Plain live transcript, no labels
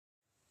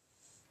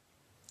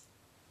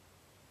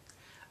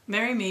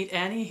Merry meet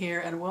Annie here,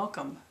 and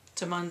welcome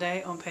to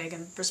Monday on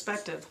Pagan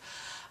Perspective.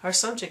 Our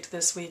subject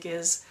this week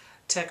is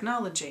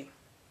technology.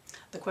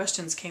 The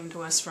questions came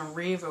to us from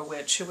Reva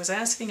Witch, who was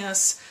asking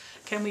us,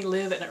 can we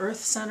live an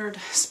earth-centered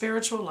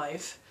spiritual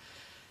life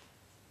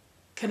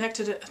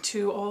connected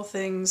to all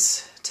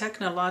things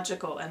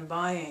technological and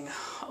buying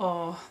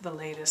all the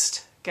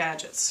latest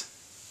gadgets?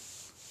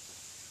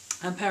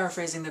 I'm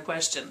paraphrasing the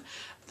question.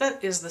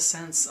 That is the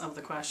sense of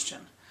the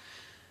question.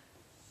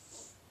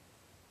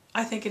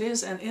 I think it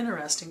is an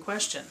interesting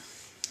question.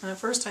 And at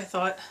first I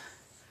thought,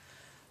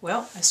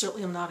 well, I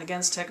certainly am not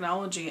against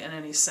technology in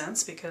any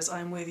sense, because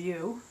I'm with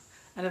you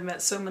and have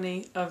met so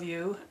many of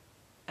you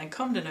and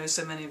come to know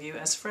so many of you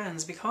as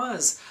friends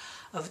because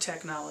of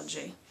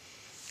technology.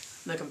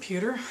 The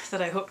computer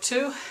that I hook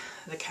to,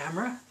 the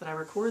camera that I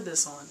record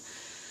this on.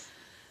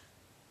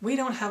 We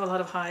don't have a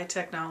lot of high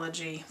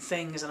technology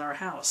things in our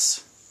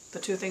house. The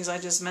two things I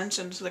just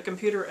mentioned, the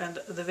computer and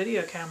the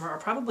video camera, are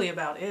probably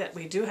about it.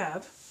 We do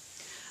have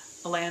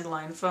a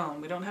landline phone.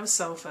 We don't have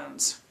cell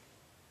phones.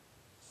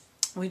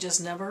 We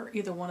just never,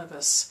 either one of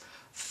us,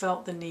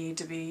 felt the need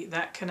to be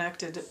that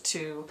connected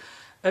to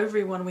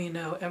everyone we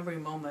know every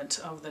moment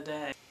of the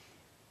day.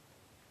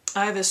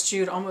 I have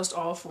eschewed almost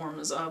all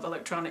forms of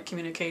electronic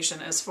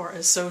communication as far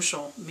as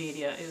social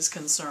media is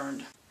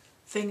concerned.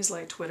 Things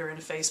like Twitter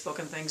and Facebook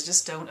and things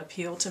just don't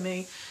appeal to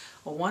me.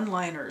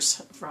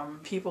 One-liners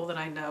from people that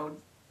I know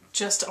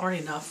just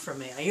aren't enough for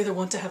me. I either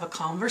want to have a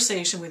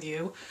conversation with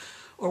you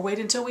or wait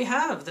until we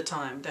have the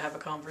time to have a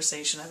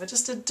conversation. I have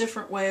just a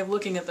different way of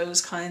looking at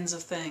those kinds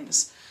of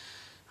things.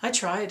 I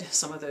tried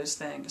some of those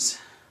things.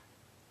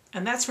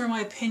 And that's where my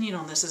opinion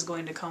on this is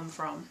going to come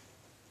from.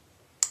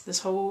 This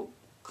whole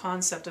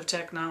concept of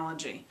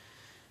technology.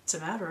 It's a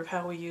matter of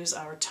how we use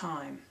our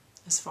time,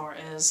 as far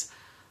as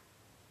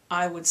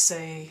I would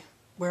say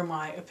where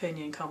my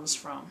opinion comes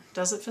from.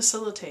 Does it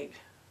facilitate?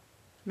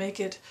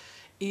 Make it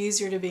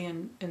easier to be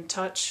in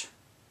touch?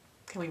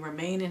 Can we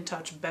remain in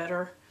touch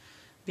better?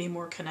 Be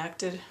more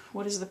connected?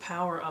 What is the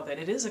power of it?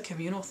 It is a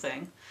communal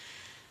thing.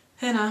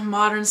 In a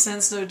modern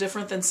sense, no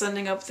different than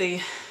sending up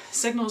the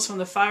signals from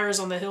the fires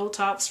on the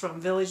hilltops from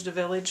village to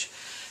village.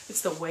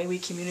 It's the way we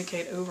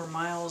communicate over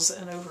miles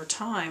and over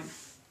time.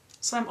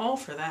 So I'm all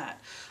for that.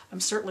 I'm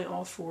certainly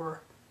all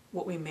for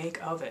what we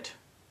make of it.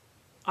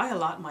 I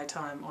allot my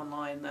time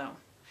online though,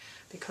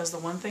 because the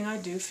one thing I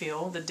do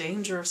feel, the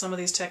danger of some of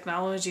these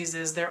technologies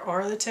is there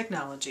are the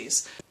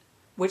technologies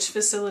which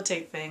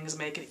facilitate things,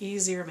 make it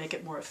easier, make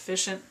it more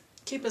efficient,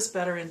 keep us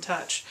better in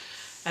touch.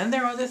 And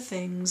there are the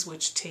things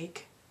which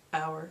take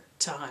our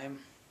time.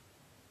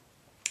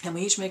 And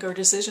we each make our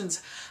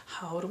decisions.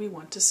 How do we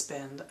want to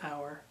spend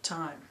our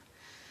time?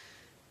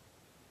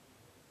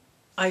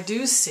 I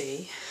do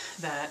see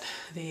that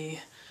the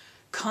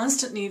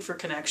constant need for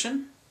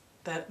connection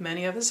that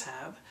many of us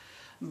have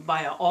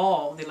via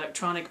all the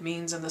electronic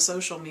means and the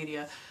social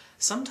media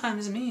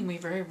sometimes mean we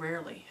very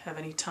rarely have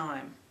any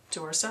time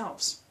to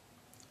ourselves.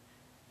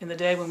 In the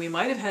day when we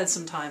might have had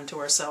some time to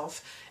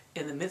ourselves,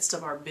 in the midst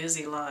of our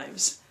busy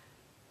lives,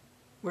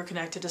 we're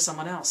connected to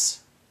someone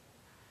else.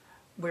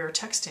 We're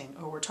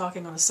texting or we're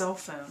talking on a cell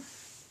phone,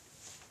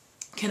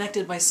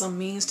 connected by some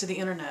means to the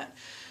internet.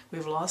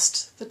 We've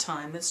lost the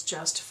time that's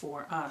just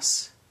for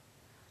us.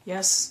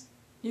 Yes,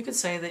 you could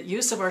say that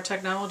use of our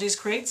technologies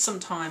creates some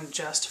time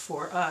just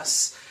for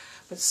us,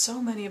 but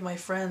so many of my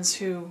friends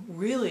who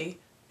really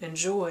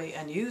enjoy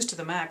and use to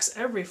the max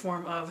every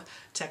form of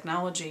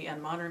technology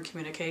and modern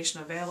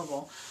communication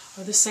available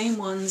are the same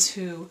ones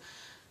who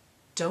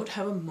don't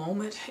have a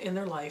moment in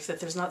their life that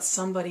there's not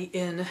somebody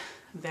in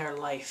their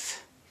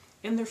life,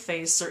 in their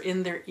face or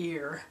in their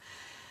ear.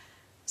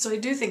 So I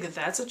do think that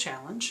that's a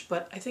challenge,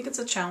 but I think it's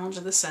a challenge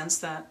in the sense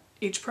that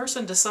each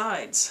person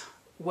decides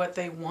what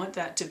they want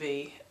that to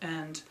be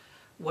and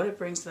what it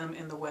brings them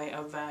in the way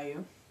of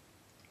value,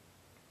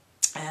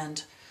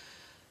 and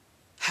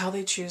how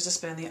they choose to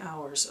spend the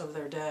hours of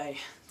their day.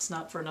 It's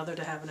not for another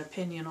to have an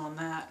opinion on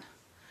that.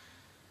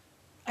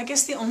 I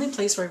guess the only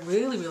place where I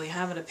really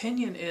have an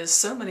opinion is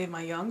so many of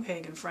my young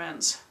pagan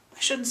friends. I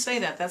shouldn't say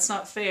that, that's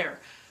not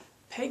fair.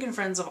 Pagan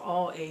friends of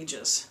all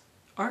ages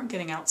aren't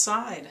getting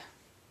outside.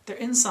 They're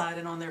inside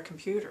and on their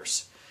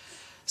computers.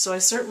 So I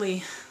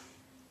certainly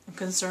am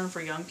concerned for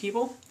young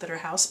people that are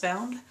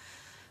housebound,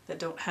 that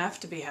don't have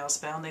to be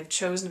housebound. They've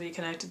chosen to be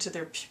connected to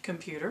their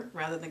computer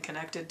rather than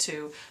connected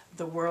to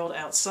the world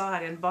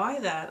outside. And by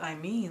that I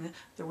mean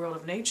the world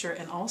of nature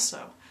and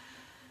also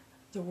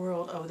the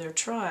world of their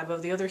tribe,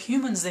 of the other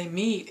humans they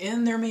meet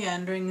in their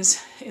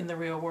meanderings in the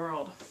real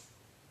world.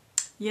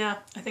 Yeah,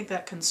 I think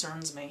that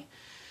concerns me.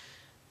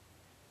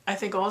 I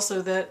think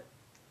also that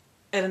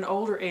at an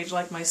older age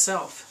like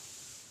myself,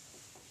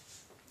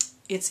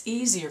 it's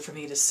easier for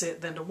me to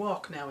sit than to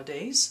walk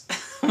nowadays.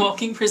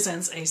 Walking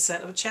presents a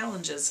set of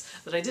challenges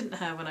that I didn't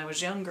have when I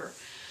was younger.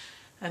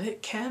 And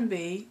it can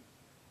be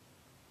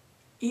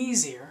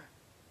easier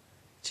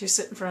to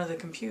sit in front of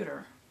the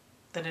computer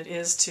than it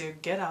is to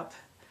get up,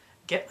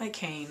 get my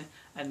cane,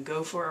 and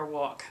go for a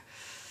walk.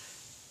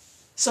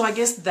 So I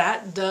guess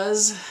that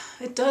does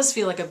it does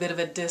feel like a bit of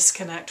a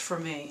disconnect for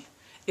me.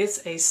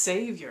 It's a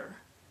savior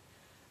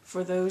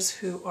for those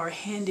who are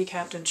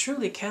handicapped and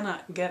truly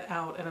cannot get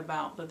out and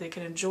about, that they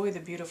can enjoy the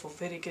beautiful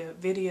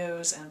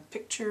videos and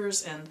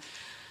pictures and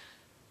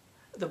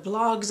the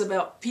blogs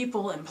about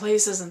people and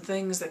places and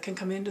things that can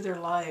come into their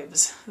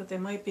lives that they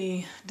might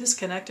be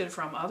disconnected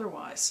from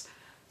otherwise.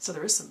 So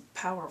there is some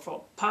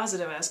powerful,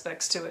 positive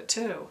aspects to it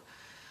too.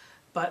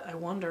 But I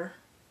wonder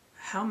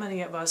how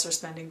many of us are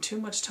spending too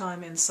much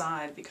time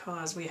inside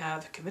because we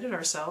have committed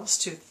ourselves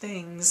to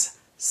things,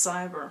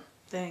 cyber,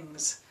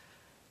 things,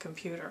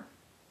 computer.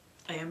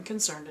 I am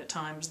concerned at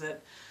times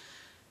that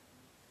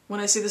when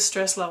I see the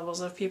stress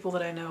levels of people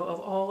that I know of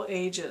all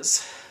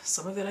ages,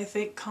 some of it I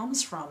think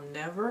comes from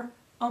never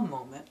a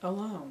moment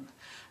alone.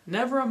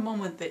 Never a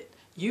moment that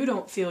you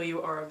don't feel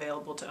you are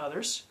available to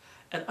others,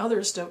 and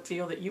others don't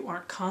feel that you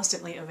aren't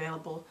constantly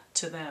available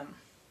to them.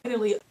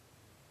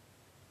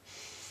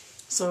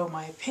 So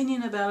my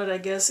opinion about it, I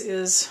guess,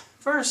 is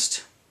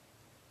first,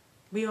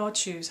 we all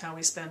choose how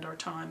we spend our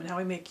time and how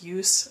we make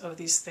use of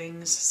these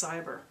things,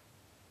 cyber.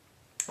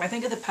 I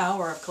think of the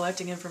power of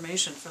collecting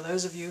information for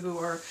those of you who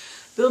are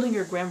building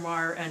your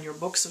grimoire and your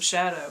books of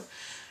shadow,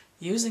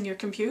 using your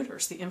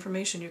computers, the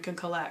information you can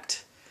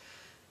collect.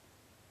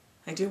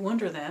 I do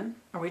wonder then,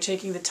 are we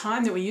taking the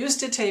time that we used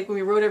to take when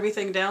we wrote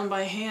everything down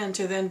by hand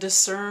to then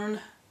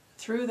discern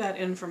through that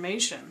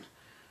information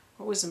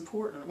what was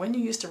important? When you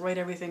used to write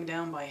everything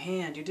down by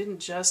hand, you didn't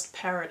just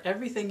parrot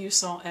everything you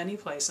saw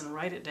anyplace and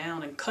write it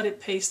down and cut it,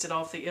 paste it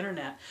off the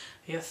internet.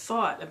 You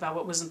thought about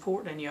what was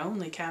important and you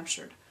only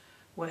captured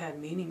what had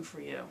meaning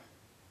for you.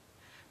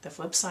 The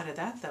flip side of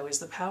that, though, is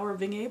the power of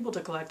being able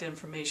to collect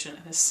information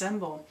and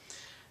assemble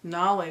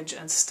knowledge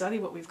and study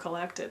what we've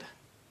collected.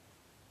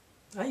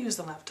 I use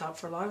the laptop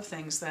for a lot of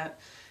things that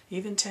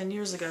even 10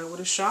 years ago would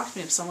have shocked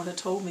me if someone had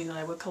told me that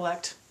I would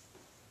collect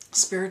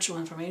spiritual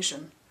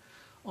information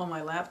on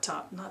my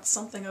laptop. Not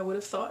something I would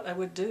have thought I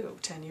would do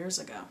 10 years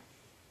ago.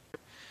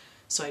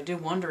 So I do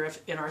wonder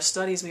if in our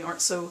studies we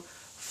aren't so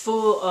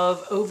full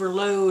of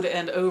overload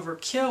and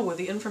overkill with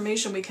the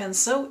information we can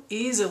so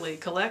easily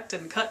collect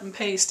and cut and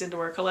paste into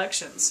our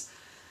collections.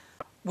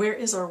 Where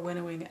is our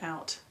winnowing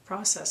out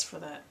process for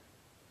that?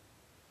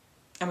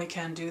 And we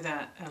can do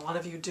that, and a lot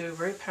of you do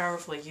very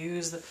powerfully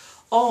use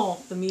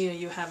all the media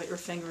you have at your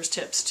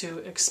fingertips to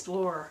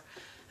explore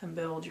and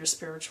build your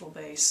spiritual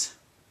base.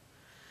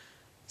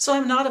 So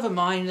I'm not of a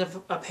mind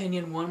of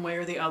opinion one way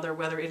or the other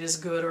whether it is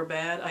good or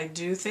bad. I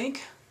do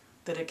think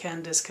that it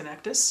can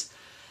disconnect us,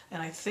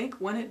 and I think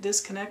when it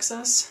disconnects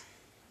us,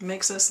 it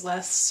makes us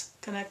less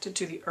connected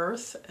to the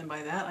earth, and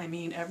by that I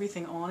mean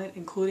everything on it,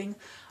 including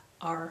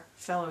our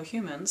fellow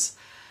humans.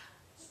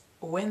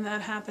 When that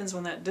happens,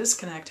 when that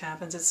disconnect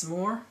happens, it's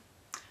more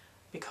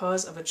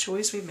because of a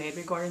choice we've made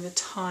regarding the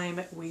time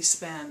we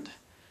spend.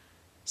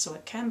 So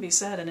it can be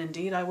said, and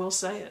indeed I will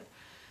say it,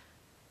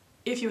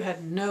 if you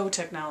had no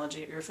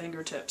technology at your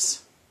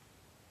fingertips,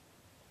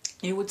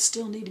 you would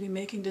still need to be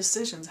making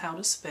decisions how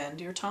to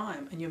spend your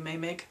time. And you may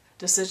make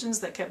decisions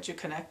that kept you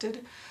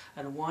connected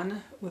and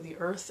one with the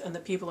earth and the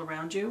people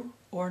around you,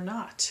 or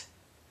not.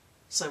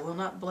 So I will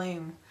not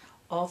blame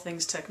all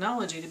things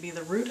technology to be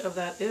the root of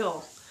that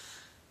ill.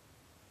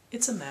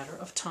 It's a matter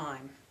of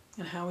time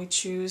and how we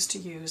choose to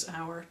use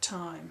our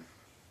time.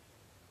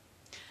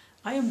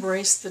 I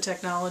embrace the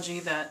technology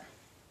that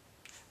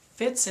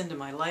fits into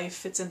my life,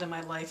 fits into my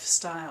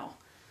lifestyle.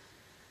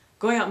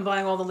 Going out and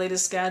buying all the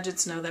latest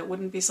gadgets, no, that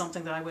wouldn't be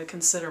something that I would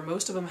consider.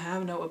 Most of them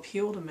have no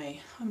appeal to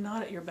me. I'm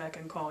not at your beck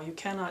and call. You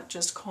cannot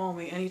just call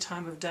me any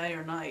time of day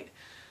or night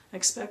and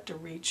expect to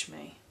reach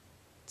me.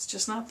 It's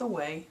just not the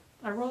way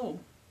I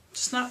roll.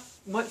 It's just not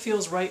what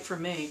feels right for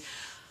me.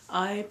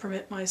 I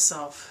permit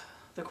myself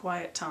the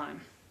quiet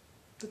time,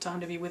 the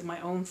time to be with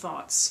my own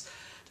thoughts,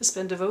 to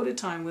spend devoted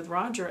time with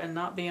Roger and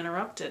not be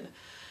interrupted,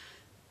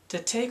 to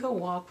take a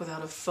walk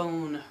without a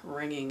phone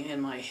ringing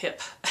in my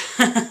hip.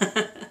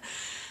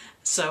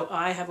 So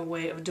I have a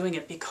way of doing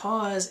it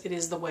because it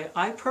is the way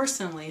I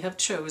personally have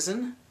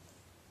chosen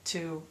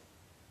to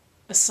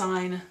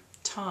assign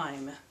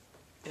time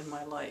in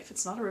my life.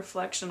 It's not a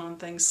reflection on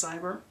things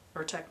cyber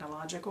or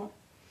technological.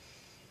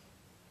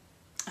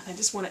 And I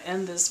just want to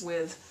end this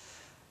with,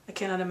 I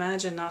cannot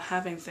imagine not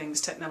having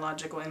things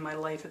technological in my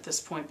life at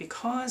this point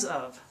because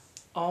of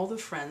all the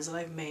friends that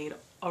I've made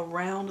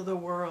around the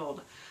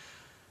world.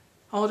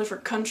 All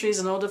different countries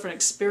and all different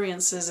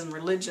experiences and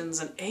religions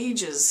and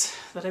ages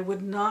that I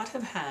would not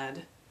have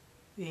had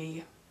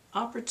the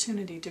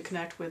opportunity to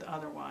connect with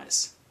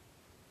otherwise.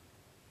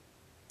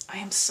 I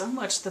am so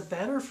much the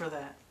better for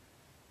that.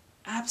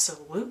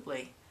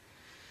 Absolutely.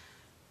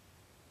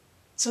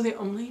 So the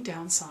only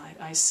downside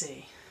I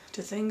see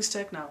to things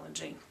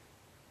technology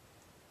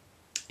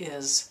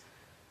is,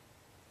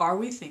 are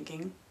we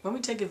thinking, when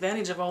we take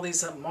advantage of all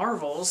these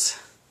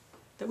marvels,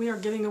 that we are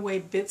giving away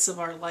bits of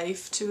our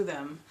life to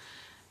them?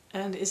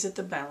 And is it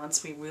the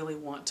balance we really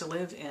want to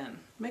live in?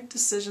 Make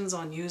decisions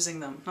on using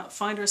them, not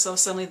find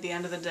ourselves suddenly at the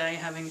end of the day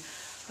having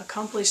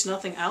accomplished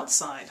nothing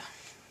outside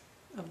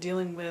of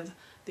dealing with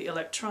the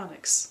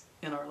electronics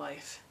in our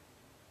life.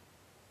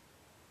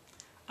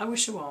 I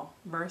wish you all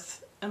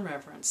mirth and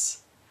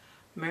reverence.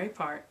 Merry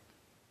part.